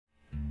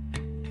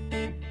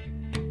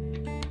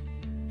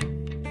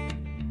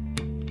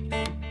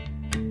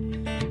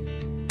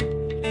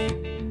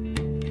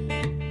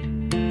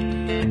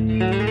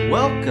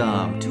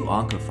Welcome to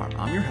OncoPharm.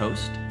 I'm your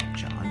host,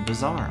 John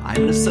Bazar.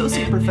 I'm an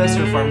associate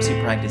professor of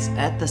pharmacy practice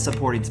at the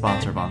supporting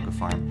sponsor of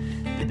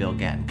OncoPharm, the Bill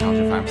Gatton College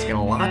of Pharmacy. Got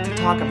a lot to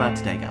talk about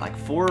today. Got like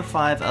 4 or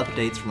 5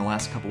 updates from the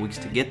last couple weeks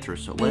to get through,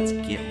 so let's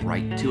get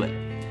right to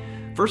it.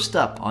 First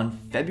up, on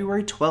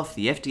February 12th,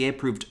 the FDA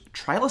approved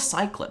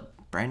trilaciclib,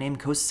 brand name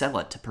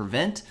Cosela, to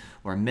prevent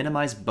or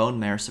minimize bone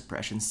marrow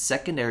suppression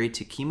secondary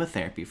to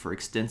chemotherapy for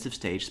extensive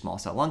stage small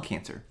cell lung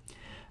cancer.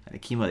 The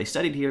chemo they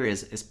studied here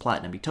is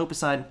platinum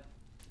etoposide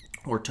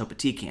or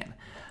topotecan.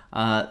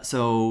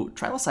 So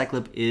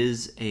trilaciclib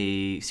is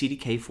a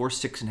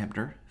CDK4/6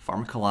 inhibitor,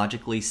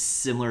 pharmacologically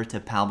similar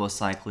to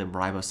palbociclib,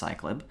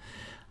 ribociclib.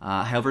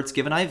 However, it's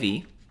given IV,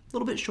 a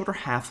little bit shorter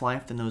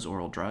half-life than those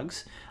oral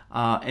drugs.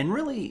 And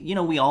really,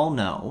 we all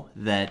know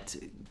that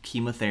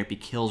chemotherapy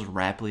kills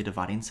rapidly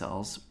dividing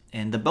cells,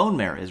 and the bone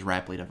marrow is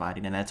rapidly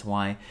dividing, and that's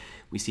why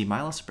we see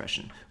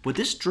myelosuppression. What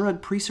this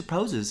drug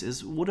presupposes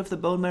is, what if the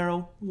bone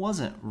marrow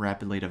wasn't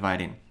rapidly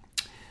dividing?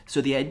 So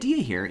the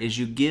idea here is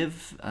you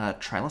give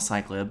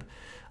trilaciclib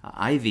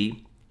IV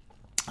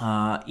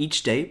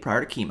each day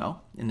prior to chemo.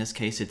 In this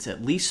case, it's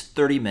at least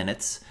 30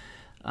 minutes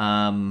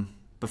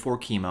before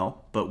chemo,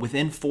 but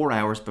within 4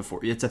 hours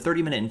before. It's a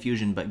 30-minute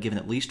infusion, but given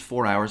at least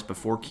 4 hours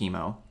before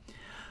chemo.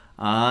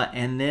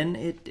 And then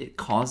it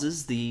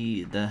causes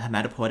the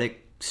hematopoietic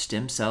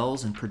stem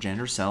cells and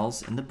progenitor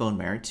cells in the bone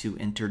marrow to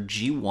enter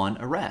G1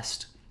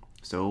 arrest.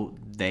 So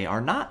they are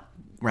not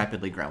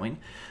rapidly growing.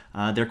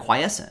 They're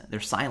quiescent.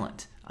 They're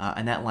silent.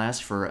 And that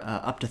lasts for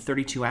up to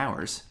 32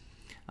 hours.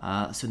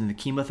 So then the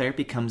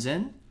chemotherapy comes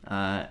in,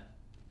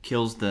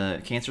 kills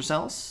the cancer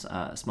cells,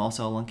 small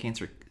cell lung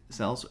cancer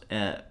cells,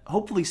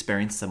 hopefully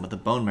sparing some of the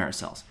bone marrow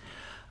cells,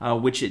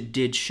 which it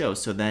did show.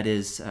 So that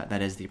is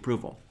the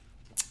approval.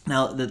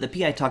 Now, the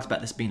PI talks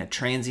about this being a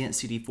transient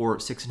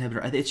CDK4/6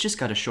 inhibitor. It's just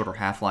got a shorter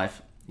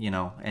half-life,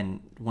 and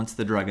once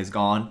the drug is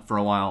gone for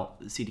a while,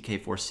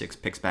 CDK4/6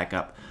 picks back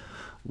up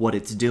what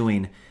it's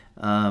doing.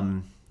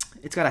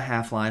 It's got a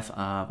half-life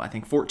of, I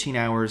think, 14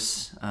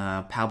 hours.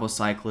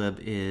 Palbociclib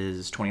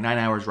is 29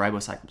 hours.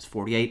 Ribociclib is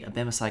 48.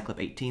 Abemaciclib,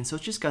 18. So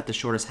it's just got the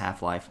shortest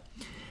half-life.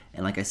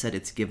 And like I said,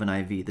 it's given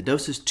IV. The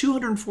dose is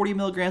 240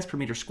 milligrams per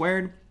meter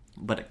squared,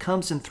 but it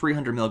comes in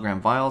 300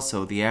 milligram vials,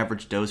 so the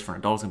average dose for an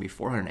adult is going to be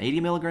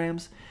 480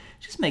 milligrams.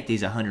 Just make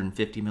these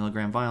 150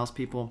 milligram vials,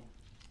 people.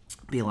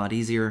 Be a lot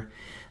easier.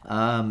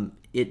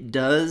 It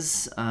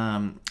does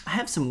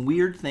have some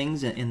weird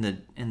things in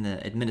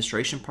the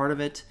administration part of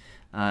it.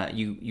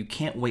 You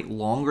can't wait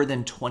longer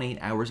than 28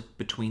 hours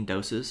between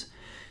doses.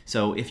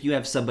 So if you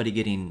have somebody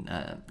getting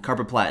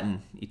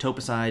carboplatin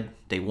etoposide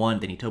day 1,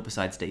 then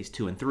etoposides days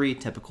 2 and 3,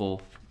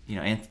 typical,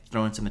 and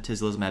throwing some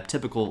atezolizumab,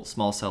 typical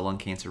small cell lung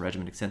cancer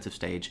regimen, extensive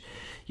stage.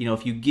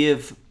 If you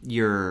give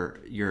your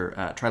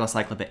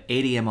trilaciclib at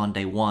 8 a.m. on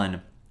day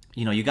 1,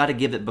 you got to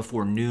give it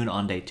before noon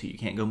on day 2. You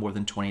can't go more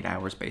than 28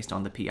 hours based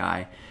on the PI.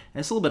 And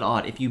it's a little bit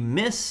odd. If you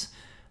miss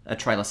a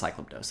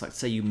trilaciclib dose, like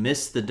say you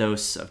miss the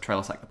dose of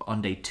trilaciclib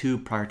on day 2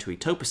 prior to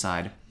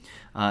etoposide,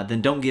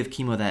 then don't give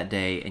chemo that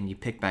day and you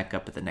pick back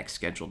up at the next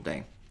scheduled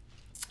day.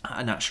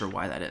 I'm not sure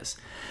why that is.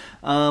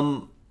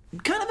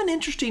 Kind of an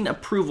interesting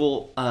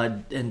approval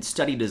and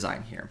study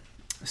design here.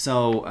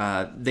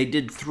 So they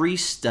did 3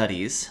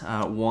 studies,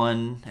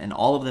 and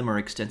all of them are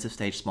extensive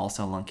stage small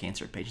cell lung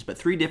cancer patients, but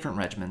 3 different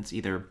regimens,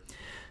 either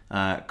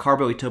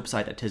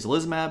carboetoposide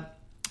atezolizumab,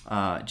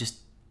 just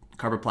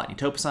carboplatin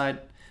etoposide,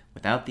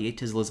 without the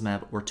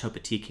atezolizumab, or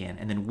topotecan,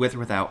 and then with or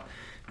without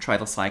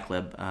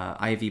trilaciclib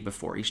IV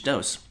before each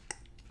dose.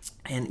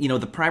 And,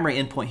 the primary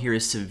endpoint here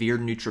is severe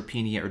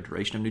neutropenia or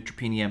duration of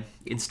neutropenia.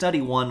 In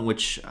study 1,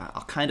 which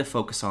I'll kind of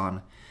focus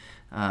on,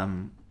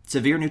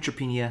 severe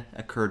neutropenia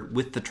occurred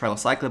with the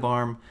trilaciclib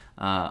arm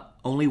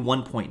only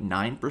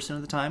 1.9%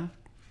 of the time.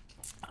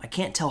 I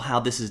can't tell how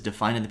this is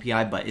defined in the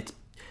PI, but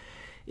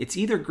it's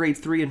either grade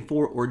 3 and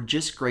 4 or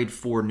just grade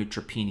 4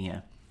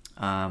 neutropenia.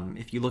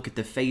 If you look at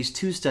the phase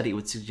 2 study, it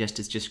would suggest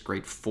it's just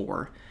grade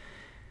 4.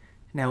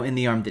 Now, in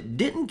the arm that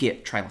didn't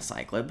get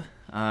trilaciclib,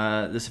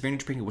 the severe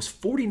neutropenia was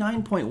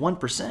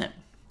 49.1%,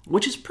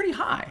 which is pretty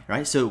high,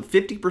 right? So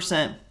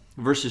 50%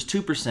 versus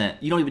 2%,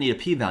 you don't even need a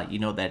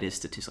p-value. That is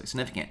statistically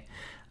significant.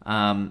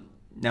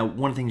 Now,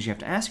 one of the things you have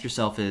to ask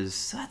yourself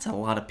is, that's a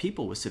lot of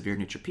people with severe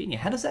neutropenia.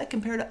 How does that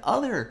compare to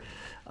other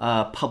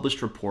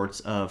published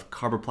reports of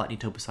carboplatin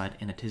etoposide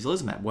and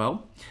atezolizumab?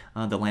 Well,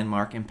 the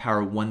landmark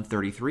Empower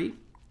 133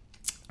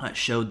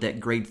 showed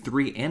that grade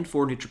 3 and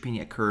 4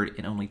 neutropenia occurred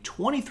in only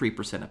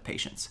 23% of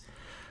patients.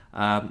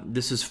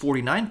 This is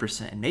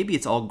 49%, and maybe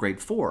it's all grade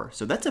 4.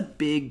 So that's a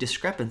big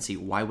discrepancy.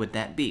 Why would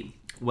that be?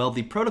 Well,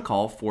 the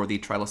protocol for the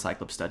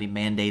trilaciclib study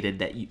mandated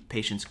that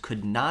patients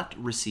could not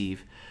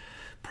receive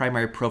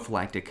primary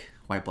prophylactic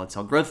white blood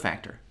cell growth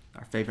factor,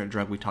 our favorite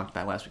drug we talked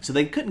about last week. So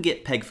they couldn't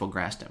get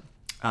pegfilgrastim.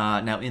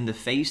 Now, in the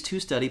phase 2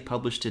 study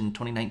published in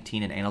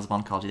 2019 in Annals of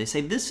Oncology, they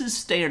say this is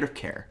standard of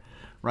care.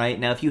 Right?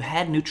 Now, if you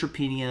had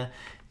neutropenia,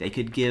 they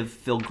could give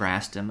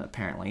filgrastim,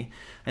 apparently,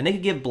 and they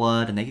could give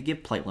blood, and they could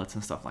give platelets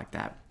and stuff like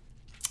that.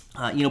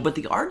 But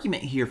the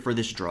argument here for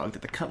this drug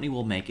that the company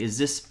will make is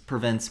this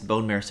prevents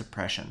bone marrow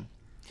suppression.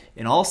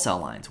 in all cell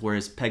lines,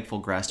 whereas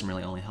pegfilgrastim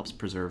really only helps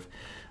preserve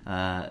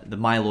the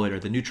myeloid or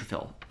the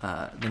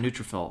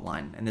neutrophil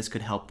line, and this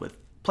could help with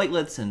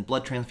platelets and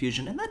blood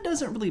transfusion, and that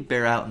doesn't really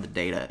bear out in the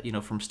data.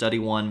 From study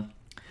 1,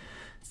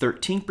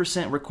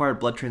 13% required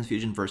blood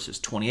transfusion versus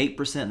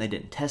 28%. They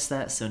didn't test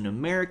that, so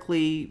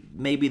numerically,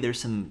 maybe there's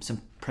some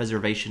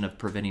preservation of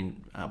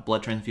preventing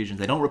blood transfusions.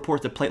 They don't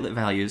report the platelet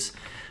values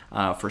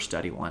for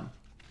study 1.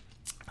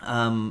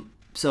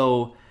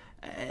 So,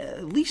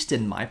 at least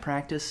in my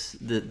practice,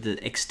 the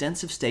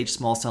extensive stage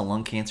small cell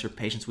lung cancer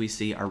patients we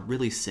see are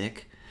really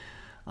sick.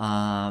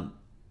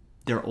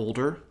 They're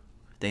older.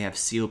 They have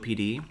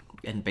COPD.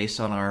 And based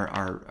on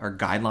our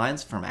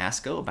guidelines from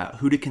ASCO about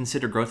who to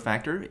consider growth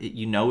factor,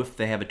 if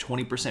they have a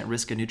 20%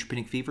 risk of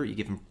neutropenic fever, you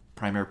give them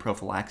primary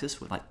prophylaxis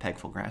with like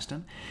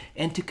pegfilgrastim.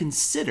 And to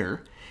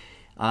consider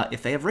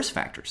if they have risk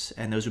factors,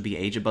 and those would be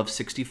age above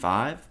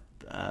 65,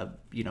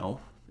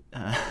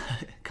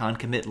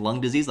 concomitant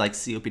lung disease like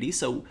COPD.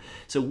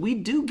 So we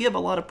do give a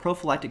lot of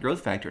prophylactic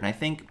growth factor, and I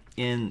think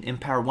in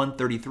Empower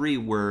 133,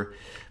 where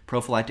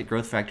prophylactic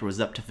growth factor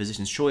was up to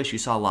physician's choice, you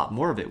saw a lot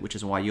more of it, which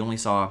is why you only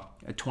saw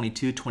a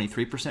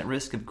 23%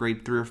 risk of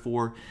grade 3 or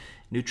 4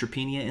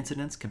 neutropenia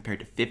incidents compared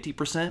to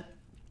 50%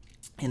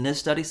 in this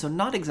study. So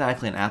not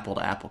exactly an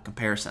apple-to-apple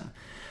comparison.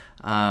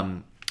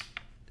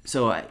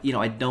 So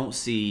I don't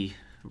see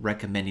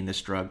recommending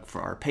this drug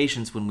for our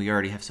patients when we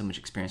already have so much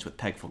experience with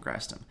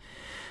pegfilgrastim.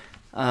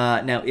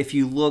 Now, if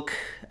you look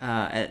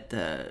at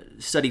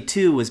study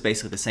 2 was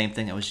basically the same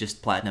thing. It was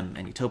just platinum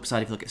and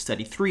etoposide. If you look at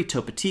study 3,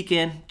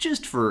 topotecan,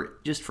 just for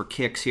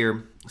kicks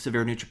here,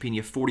 severe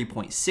neutropenia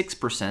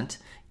 40.6%,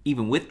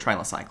 even with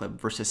trilaciclib,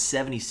 versus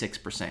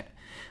 76%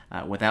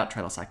 without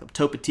trilaciclib.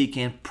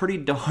 Topotecan, pretty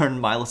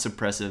darn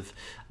myelosuppressive,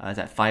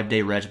 that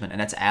 5-day regimen,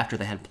 and that's after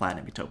they had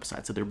platinum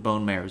etoposide. So their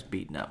bone marrow is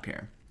beaten up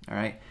here. All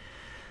right.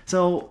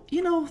 So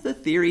the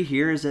theory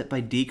here is that by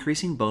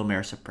decreasing bone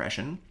marrow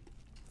suppression,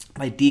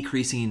 by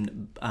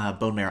decreasing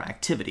bone marrow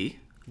activity,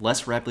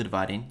 less rapidly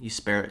dividing, you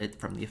spare it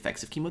from the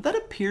effects of chemo. That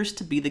appears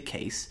to be the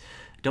case.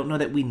 Don't know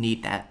that we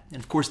need that.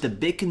 And of course, the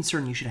big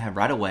concern you should have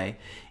right away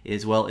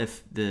is, well,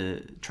 if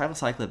the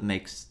trilaciclib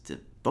makes the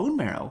bone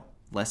marrow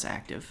less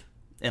active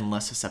and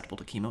less susceptible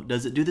to chemo,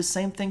 does it do the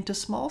same thing to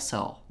small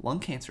cell lung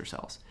cancer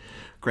cells?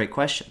 Great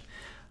question.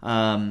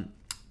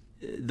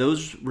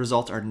 Those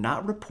results are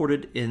not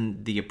reported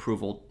in the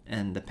approval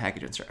and the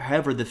package insert.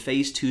 However, the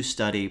phase 2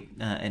 study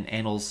in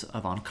Annals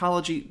of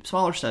Oncology,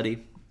 smaller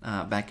study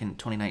back in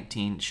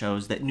 2019,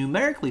 shows that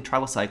numerically the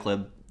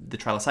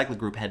trilaciclib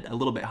group had a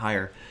little bit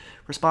higher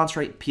response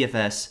rate,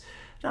 PFS.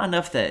 Not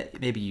enough that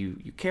maybe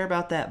you care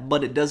about that,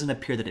 but it doesn't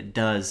appear that it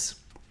does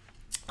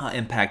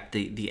impact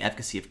the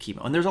efficacy of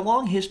chemo. And there's a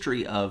long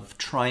history of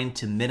trying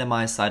to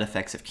minimize side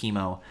effects of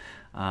chemo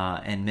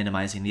and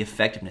minimizing the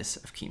effectiveness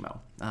of chemo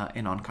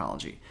in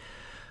oncology.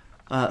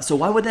 So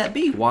why would that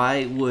be?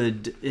 Why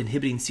would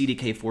inhibiting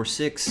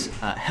CDK4/6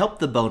 help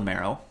the bone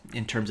marrow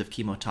in terms of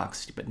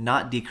chemotoxicity, but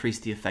not decrease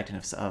the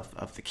effectiveness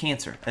of the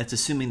cancer? That's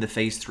assuming the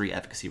phase 3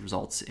 efficacy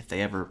results, if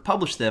they ever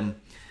publish them,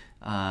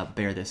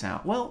 bear this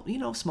out. Well,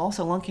 small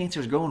cell lung cancer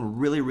is growing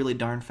really, really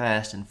darn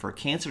fast, and for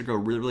cancer to grow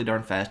really, really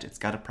darn fast, it's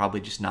got to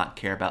probably just not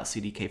care about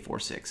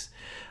CDK4/6.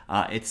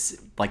 It's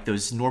like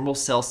those normal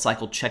cell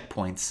cycle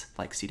checkpoints,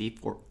 like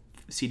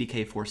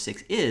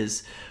CDK4/6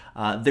 is.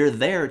 They're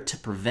there to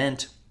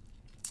prevent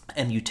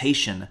a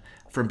mutation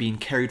from being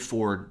carried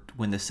forward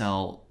when the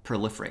cell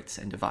proliferates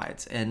and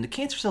divides. And the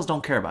cancer cells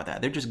don't care about that.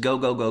 They're just go,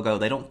 go, go, go.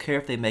 They don't care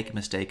if they make a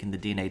mistake in the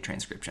DNA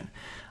transcription.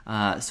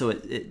 So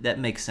that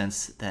makes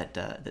sense that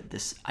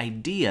this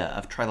idea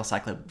of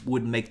trilaciclib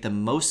would make the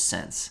most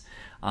sense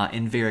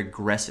in very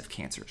aggressive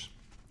cancers.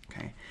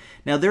 Okay.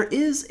 Now, there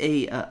is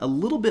a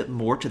little bit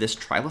more to this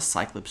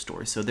trilaciclib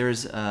story. So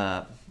there's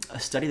a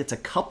study that's a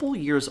couple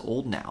years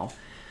old now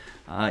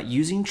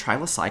using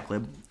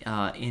trilaciclib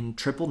in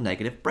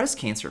triple-negative breast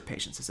cancer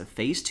patients. It's a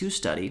phase 2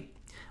 study.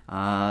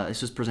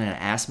 This was presented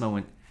at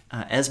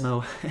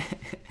ESMO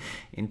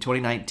in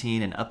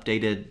 2019 and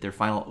updated their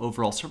final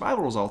overall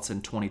survival results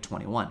in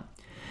 2021.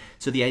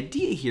 So the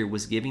idea here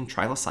was giving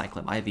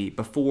trilaciclib IV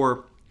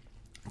before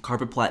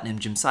carboplatin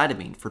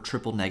gemcitabine for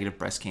triple-negative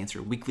breast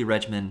cancer, weekly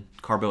regimen,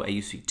 carbo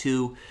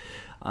AUC2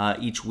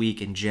 each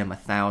week, and gem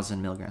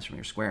 1,000 milligrams per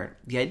meter squared.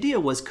 The idea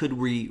was, could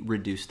we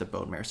reduce the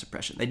bone marrow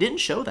suppression? They didn't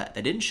show that.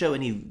 They didn't show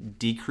any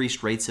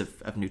decreased rates of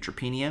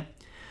neutropenia,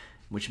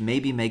 which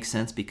maybe makes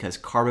sense because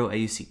carbo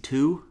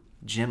AUC2,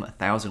 gem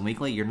 1,000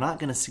 weekly, you're not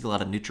going to see a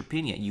lot of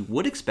neutropenia. You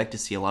would expect to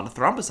see a lot of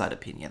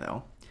thrombocytopenia,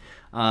 though.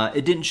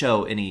 It didn't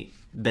show any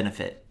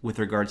benefit with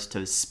regards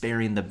to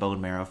sparing the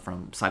bone marrow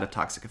from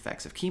cytotoxic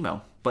effects of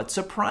chemo. But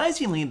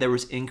surprisingly, there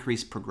was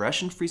increased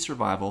progression-free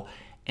survival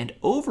and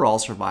overall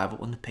survival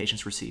when the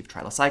patients received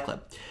trilaciclib.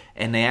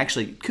 And they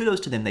actually, kudos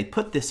to them, they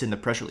put this in the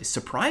press release.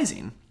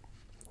 Surprising.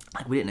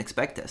 Like, we didn't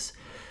expect this.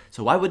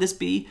 So why would this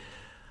be?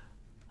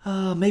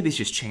 Maybe it's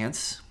just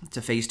chance. It's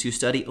a phase 2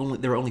 study.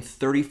 There were only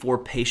 34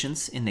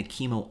 patients in the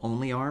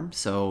chemo-only arm,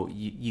 so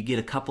you get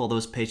a couple of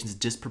those patients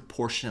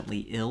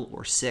disproportionately ill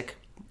or sick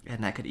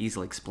and that could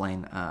easily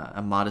explain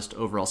a modest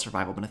overall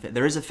survival benefit.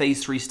 There is a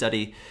phase 3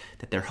 study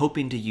that they're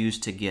hoping to use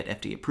to get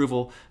FDA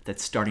approval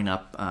that's starting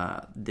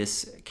up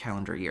this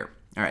calendar year.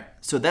 All right,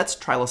 so that's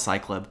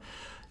trilaciclib.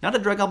 Not a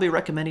drug I'll be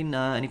recommending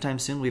anytime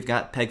soon. We've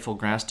got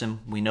pegfilgrastim.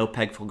 We know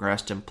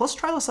pegfilgrastim. Plus,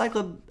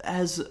 trilaciclib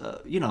has,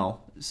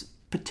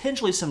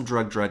 potentially some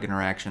drug-drug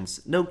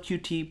interactions. No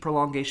QT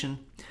prolongation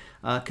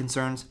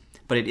concerns,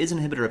 but it is an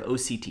inhibitor of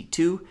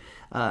OCT2,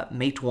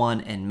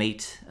 MATE1, and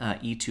MATE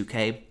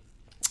E2K.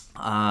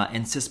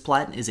 And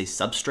cisplatin is a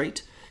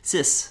substrate.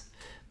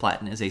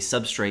 Cisplatin is a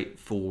substrate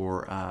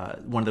for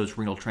one of those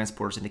renal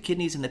transporters in the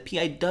kidneys, and the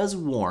PI does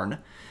warn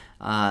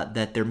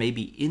that there may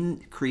be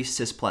increased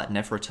cisplatin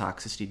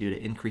nephrotoxicity due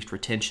to increased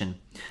retention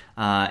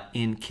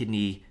in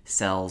kidney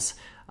cells.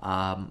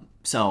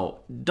 So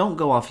don't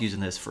go off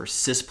using this for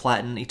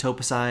cisplatin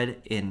etoposide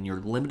in your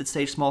limited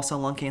stage small cell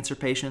lung cancer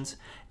patients.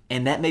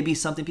 And that may be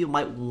something people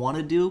might want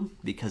to do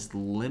because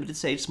limited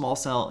stage small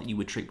cell you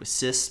would treat with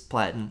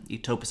cisplatin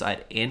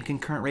etoposide and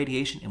concurrent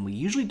radiation. And we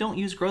usually don't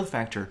use growth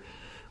factor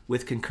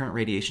with concurrent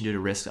radiation due to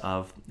risk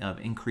of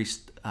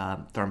increased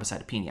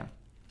thrombocytopenia.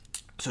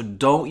 So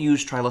don't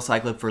use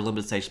trilaciclib for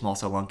limited stage small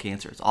cell lung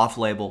cancer. It's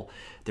off-label.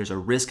 There's a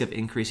risk of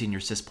increasing your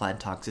cisplatin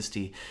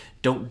toxicity.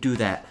 Don't do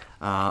that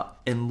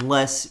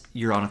unless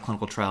you're on a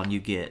clinical trial and you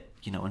get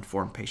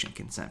informed patient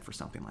consent for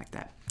something like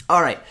that.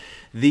 All right.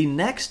 The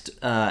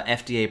next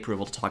FDA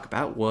approval to talk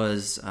about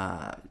was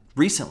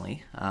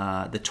recently,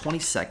 the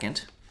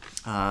 22nd,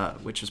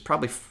 which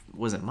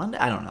was it Monday?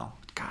 I don't know.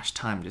 Gosh,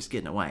 time just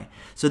getting away.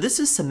 So this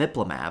is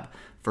cemiplimab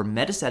for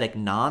metastatic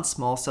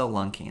non-small cell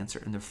lung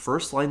cancer in the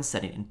first-line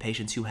setting in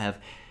patients who have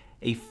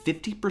a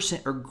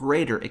 50% or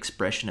greater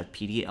expression of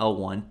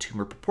PD-L1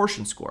 tumor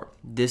proportion score.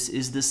 This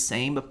is the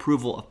same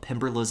approval of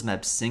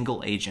pembrolizumab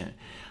single agent.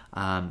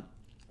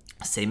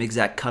 Same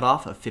exact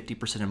cutoff of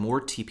 50% or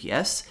more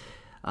TPS.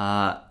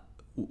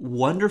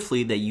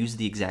 Wonderfully, they use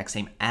the exact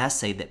same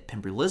assay that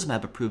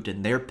pembrolizumab approved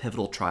in their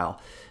pivotal trial,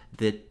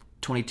 the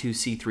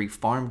 22C3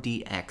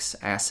 PharmDx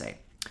assay.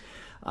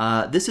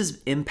 This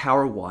is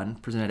Empower 1,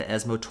 presented at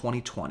ESMO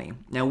 2020.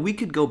 Now, we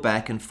could go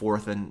back and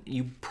forth, and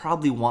you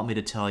probably want me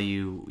to tell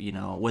you,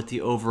 what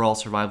the overall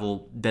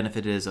survival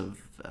benefit is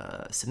of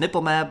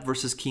cemiplimab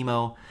versus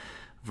chemo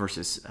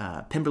versus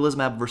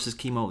pembrolizumab versus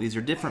chemo. These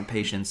are different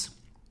patients.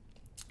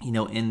 In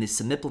the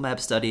cemiplimab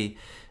study,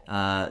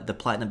 the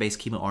platinum-based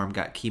chemo arm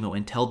got chemo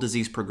until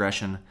disease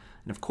progression.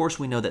 And, of course,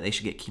 we know that they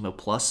should get chemo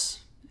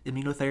plus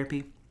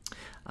immunotherapy.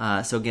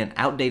 So, again,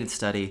 outdated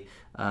study.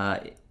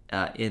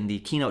 In the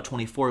Keynote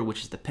 24,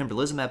 which is the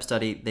pembrolizumab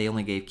study, they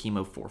only gave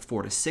chemo for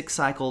 4 to 6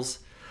 cycles.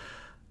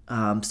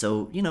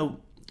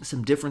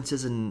 Some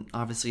differences in,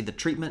 obviously, the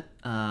treatment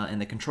and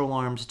the control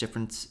arms,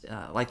 difference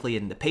likely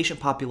in the patient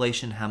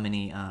population, how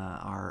many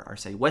are,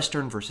 say,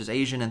 Western versus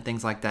Asian and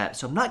things like that.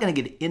 So I'm not going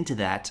to get into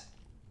that.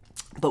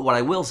 But what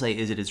I will say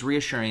is it is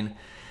reassuring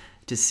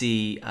to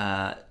see,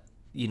 a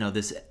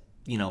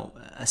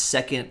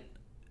second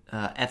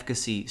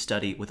efficacy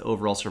study with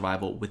overall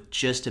survival with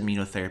just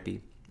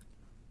immunotherapy.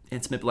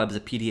 And cemiplimab is a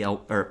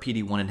PD-1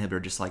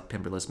 inhibitor, just like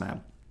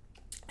pembrolizumab.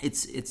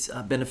 It's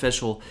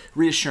beneficial,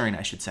 reassuring,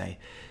 I should say,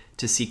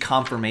 to see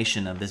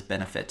confirmation of this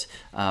benefit.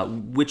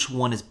 Which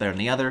one is better than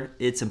the other?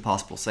 It's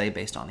impossible to say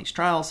based on these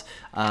trials,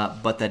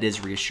 but that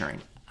is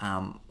reassuring.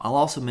 I'll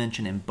also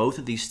mention in both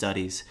of these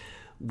studies,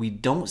 we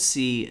don't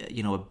see a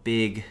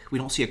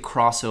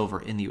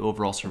crossover in the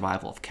overall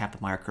survival of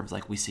Kaplan-Meier curves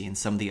like we see in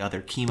some of the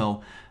other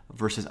chemo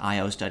versus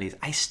IO studies.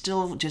 I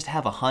still just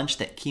have a hunch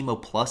that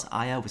chemo plus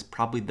IO is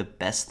probably the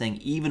best thing,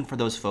 even for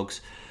those folks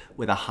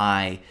with a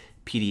high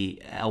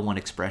PD-L1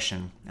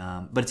 expression.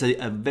 But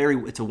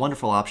it's a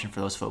wonderful option for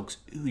those folks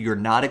who you're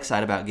not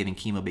excited about giving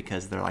chemo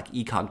because they're like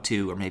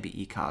ECOG-2 or maybe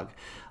ECOG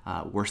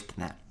worse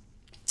than that.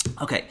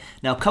 Okay,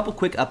 now a couple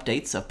quick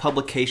updates of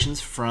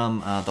publications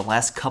from the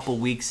last couple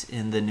weeks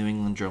in the New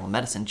England Journal of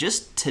Medicine.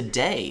 Just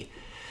today,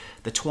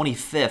 the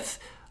 25th,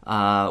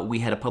 we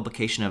had a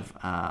publication of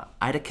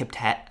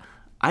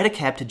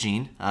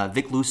idacaptogene,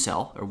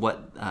 Viclucel, or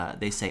what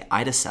they say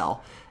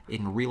Ida-cel,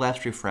 in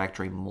relapsed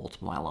refractory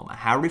multiple myeloma.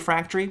 How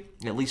refractory?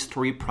 At least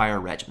 3 prior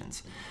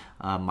regimens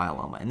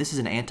myeloma. And this is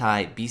an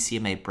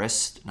anti-BCMA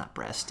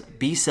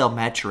B-cell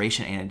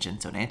maturation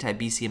antigen, so an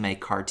anti-BCMA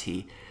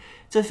CAR-T.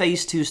 It's a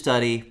phase 2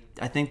 study.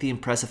 I think the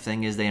impressive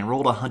thing is they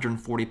enrolled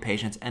 140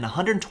 patients and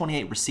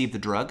 128 received the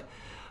drug,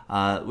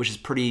 which is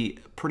pretty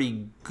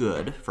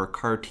good for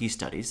CAR-T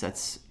studies.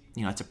 That's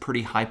it's a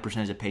pretty high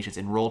percentage of patients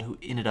enrolled who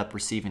ended up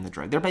receiving the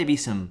drug. There may be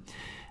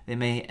they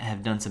may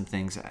have done some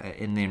things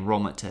in the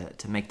enrollment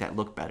to make that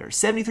look better.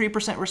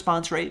 73%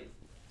 response rate,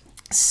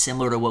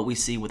 similar to what we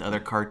see with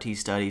other CAR-T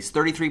studies.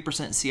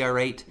 33% CR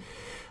rate.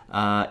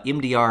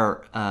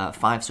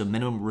 MDR5, so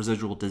minimum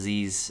residual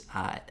disease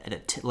at a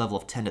level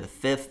of 10 to the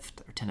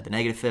 5th, or 10 to the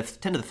negative 5th,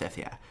 10 to the 5th,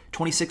 yeah.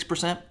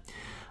 26%,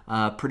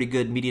 pretty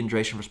good median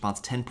duration response,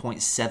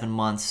 10.7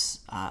 months.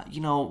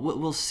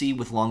 We'll see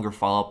with longer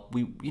follow-up.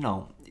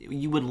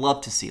 You would love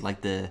to see,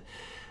 like the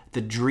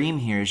dream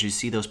here is you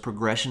see those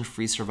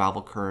progression-free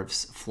survival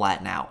curves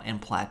flatten out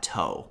and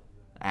plateau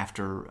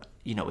after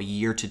a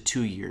year to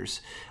 2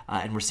 years,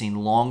 and we're seeing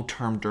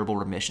long-term durable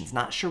remissions.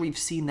 Not sure we've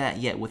seen that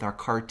yet with our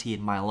CAR T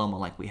and myeloma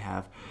like we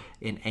have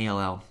in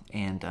ALL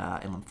and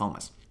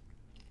lymphomas.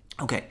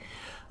 Okay.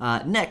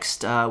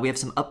 Next, we have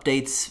some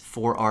updates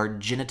for our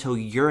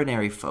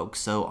genitourinary folks.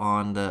 So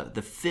on the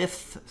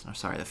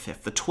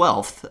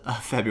 12th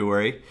of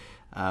February,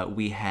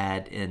 we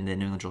had in the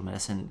New England Journal of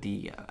Medicine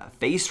the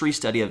phase 3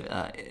 study of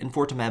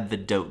enfortumab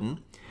vedotin.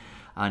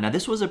 Now,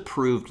 this was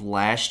approved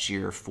last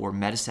year for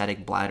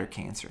metastatic bladder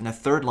cancer in a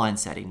third-line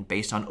setting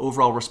based on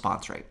overall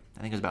response rate.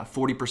 I think it was about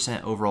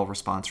 40% overall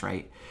response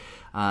rate.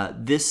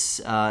 This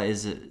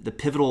is the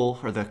pivotal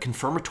or the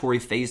confirmatory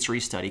phase 3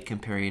 study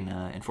comparing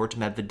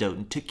enfortumab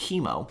vedotin to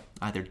chemo,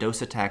 either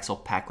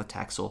docetaxel,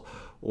 paclitaxel,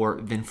 or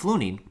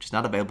vinflunine, which is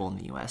not available in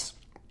the U.S.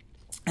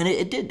 And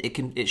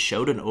it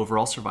showed an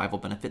overall survival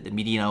benefit. The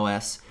median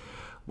OS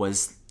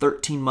was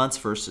 13 months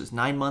versus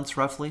 9 months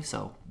roughly,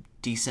 so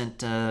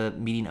decent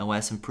median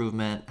OS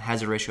improvement.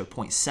 Hazard ratio of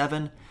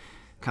 0.7,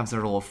 confidence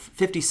interval of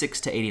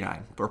 56 to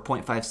 89, or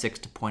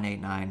 0.56 to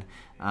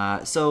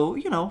 0.89. So,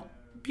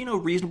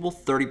 reasonable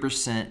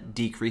 30%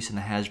 decrease in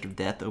the hazard of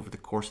death over the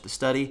course of the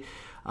study.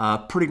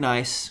 Pretty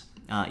nice.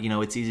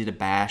 It's easy to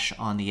bash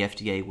on the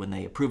FDA when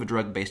they approve a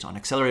drug based on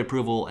accelerated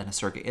approval and a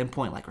surrogate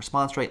endpoint like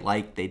response rate,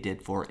 like they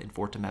did for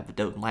enfortumab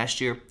vedotin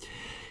last year.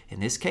 In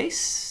this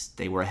case,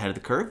 they were ahead of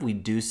the curve. We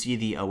do see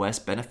the OS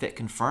benefit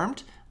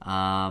confirmed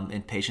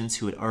in patients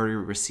who had already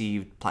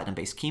received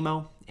platinum-based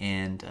chemo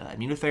and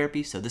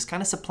immunotherapy. So this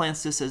kind of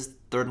supplants this as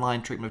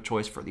third-line treatment of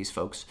choice for these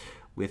folks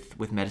with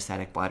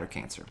metastatic bladder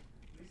cancer.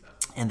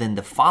 And then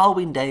the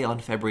following day, on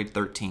February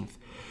 13th,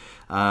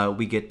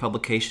 we get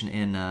publication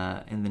in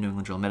the New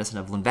England Journal of Medicine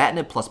of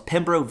lenvatinib plus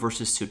pembro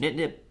versus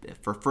sunitinib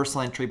for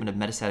first-line treatment of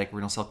metastatic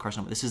renal cell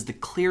carcinoma. This is the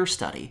CLEAR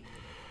study.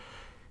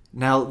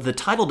 Now, the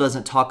title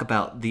doesn't talk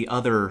about the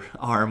other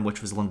arm,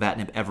 which was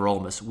lenvatinib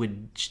everolimus,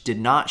 which did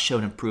not show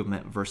an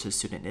improvement versus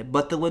sunitinib,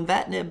 but the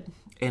lenvatinib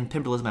and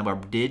pembrolizumab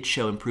arm did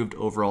show improved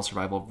overall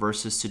survival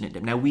versus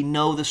sunitinib. Now, we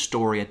know the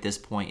story at this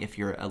point. If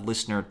you're a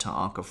listener to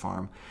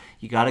Oncopharm,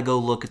 you got to go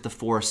look at the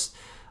forest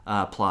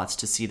plots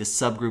to see the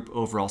subgroup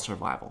overall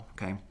survival,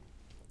 okay?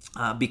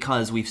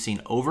 Because we've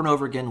seen over and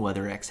over again,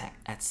 whether it's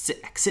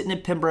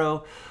axitinib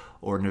pembro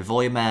or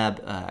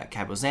nivolumab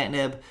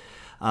cabozantinib,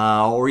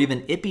 or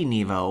even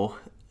ipi-nivo,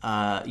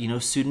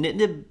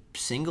 sunitinib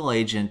single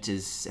agent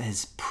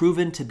has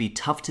proven to be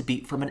tough to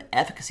beat from an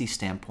efficacy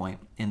standpoint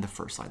in the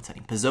first-line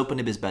setting.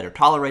 Pazopanib is better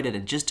tolerated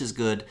and just as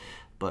good,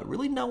 but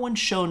really no one's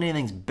shown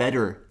anything's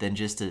better than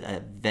just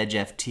a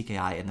VEGF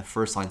TKI in the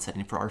first-line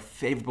setting for our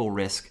favorable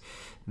risk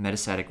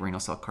metastatic renal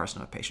cell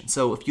carcinoma patients.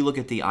 So if you look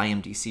at the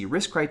IMDC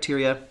risk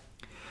criteria,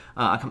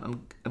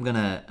 I'm going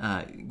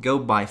to go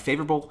by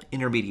favorable,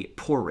 intermediate,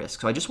 poor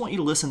risk. So I just want you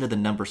to listen to the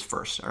numbers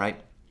first, all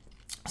right?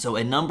 So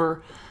a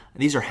number,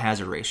 these are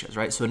hazard ratios,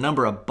 right? So a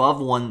number above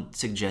 1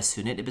 suggests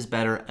sunitinib is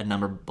better. A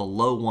number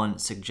below 1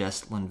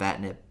 suggests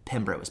lenvatinib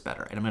pembro is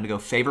better. And I'm going to go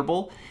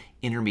favorable,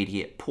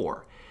 intermediate,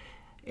 poor.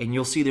 And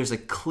you'll see there's a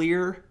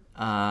clear,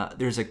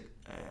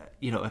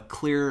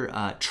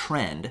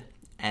 trend.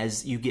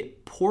 As you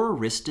get poorer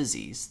risk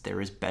disease,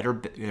 there's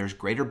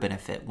greater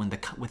benefit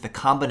with the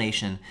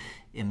combination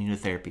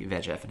immunotherapy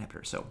VEGF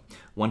inhibitor. So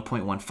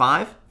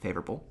 1.15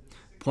 favorable,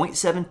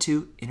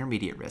 0.72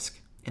 intermediate risk,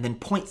 and then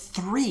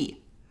 0.3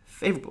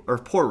 favorable or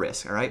poor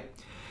risk. All right.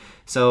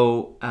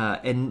 So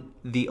and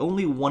the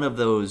only one of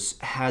those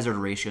hazard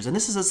ratios, and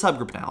this is a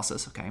subgroup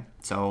analysis. Okay.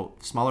 So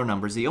smaller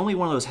numbers. The only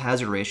one of those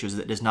hazard ratios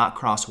that does not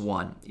cross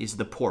 1 is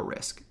the poor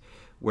risk,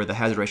 where the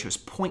hazard ratio is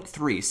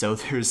 0.3. So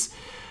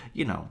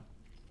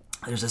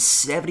there's a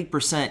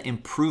 70%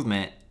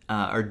 improvement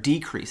or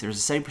decrease.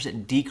 There's a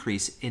 70%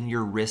 decrease in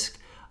your risk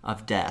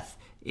of death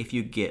if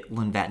you get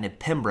lenvatinib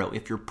pembro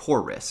if you're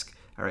poor risk.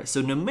 All right,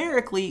 so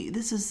numerically,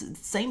 this is the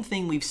same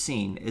thing we've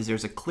seen. Is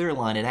there's a clear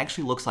line. It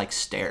actually looks like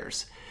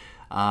stairs.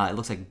 It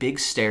looks like big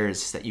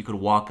stairs that you could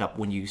walk up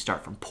when you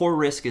start from poor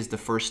risk is the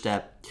first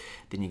step.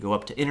 Then you go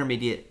up to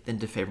intermediate, then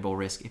to favorable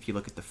risk if you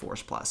look at the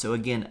forest plot. So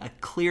again, a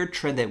clear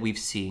trend that we've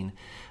seen.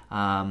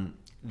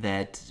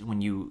 That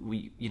when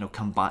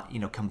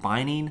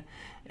combining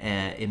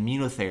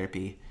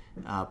immunotherapy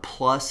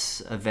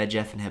plus a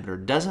VEGF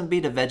inhibitor doesn't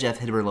beat a VEGF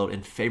inhibitor load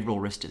in favorable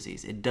risk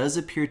disease. It does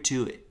appear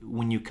to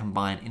when you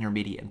combine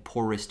intermediate and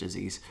poor risk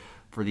disease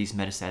for these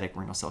metastatic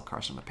renal cell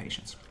carcinoma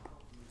patients.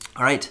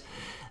 All right,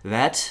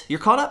 you're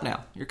caught up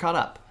now. You're caught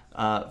up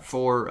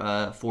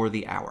for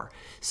the hour.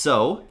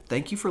 So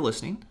thank you for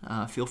listening.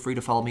 Feel free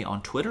to follow me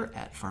on Twitter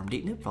at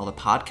PharmDeepNib. Follow the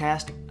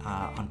podcast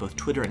on both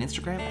Twitter and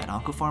Instagram at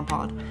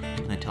OncoPharmPod.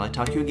 And until I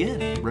talk to you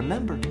again,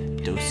 remember,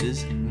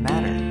 doses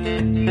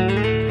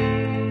matter.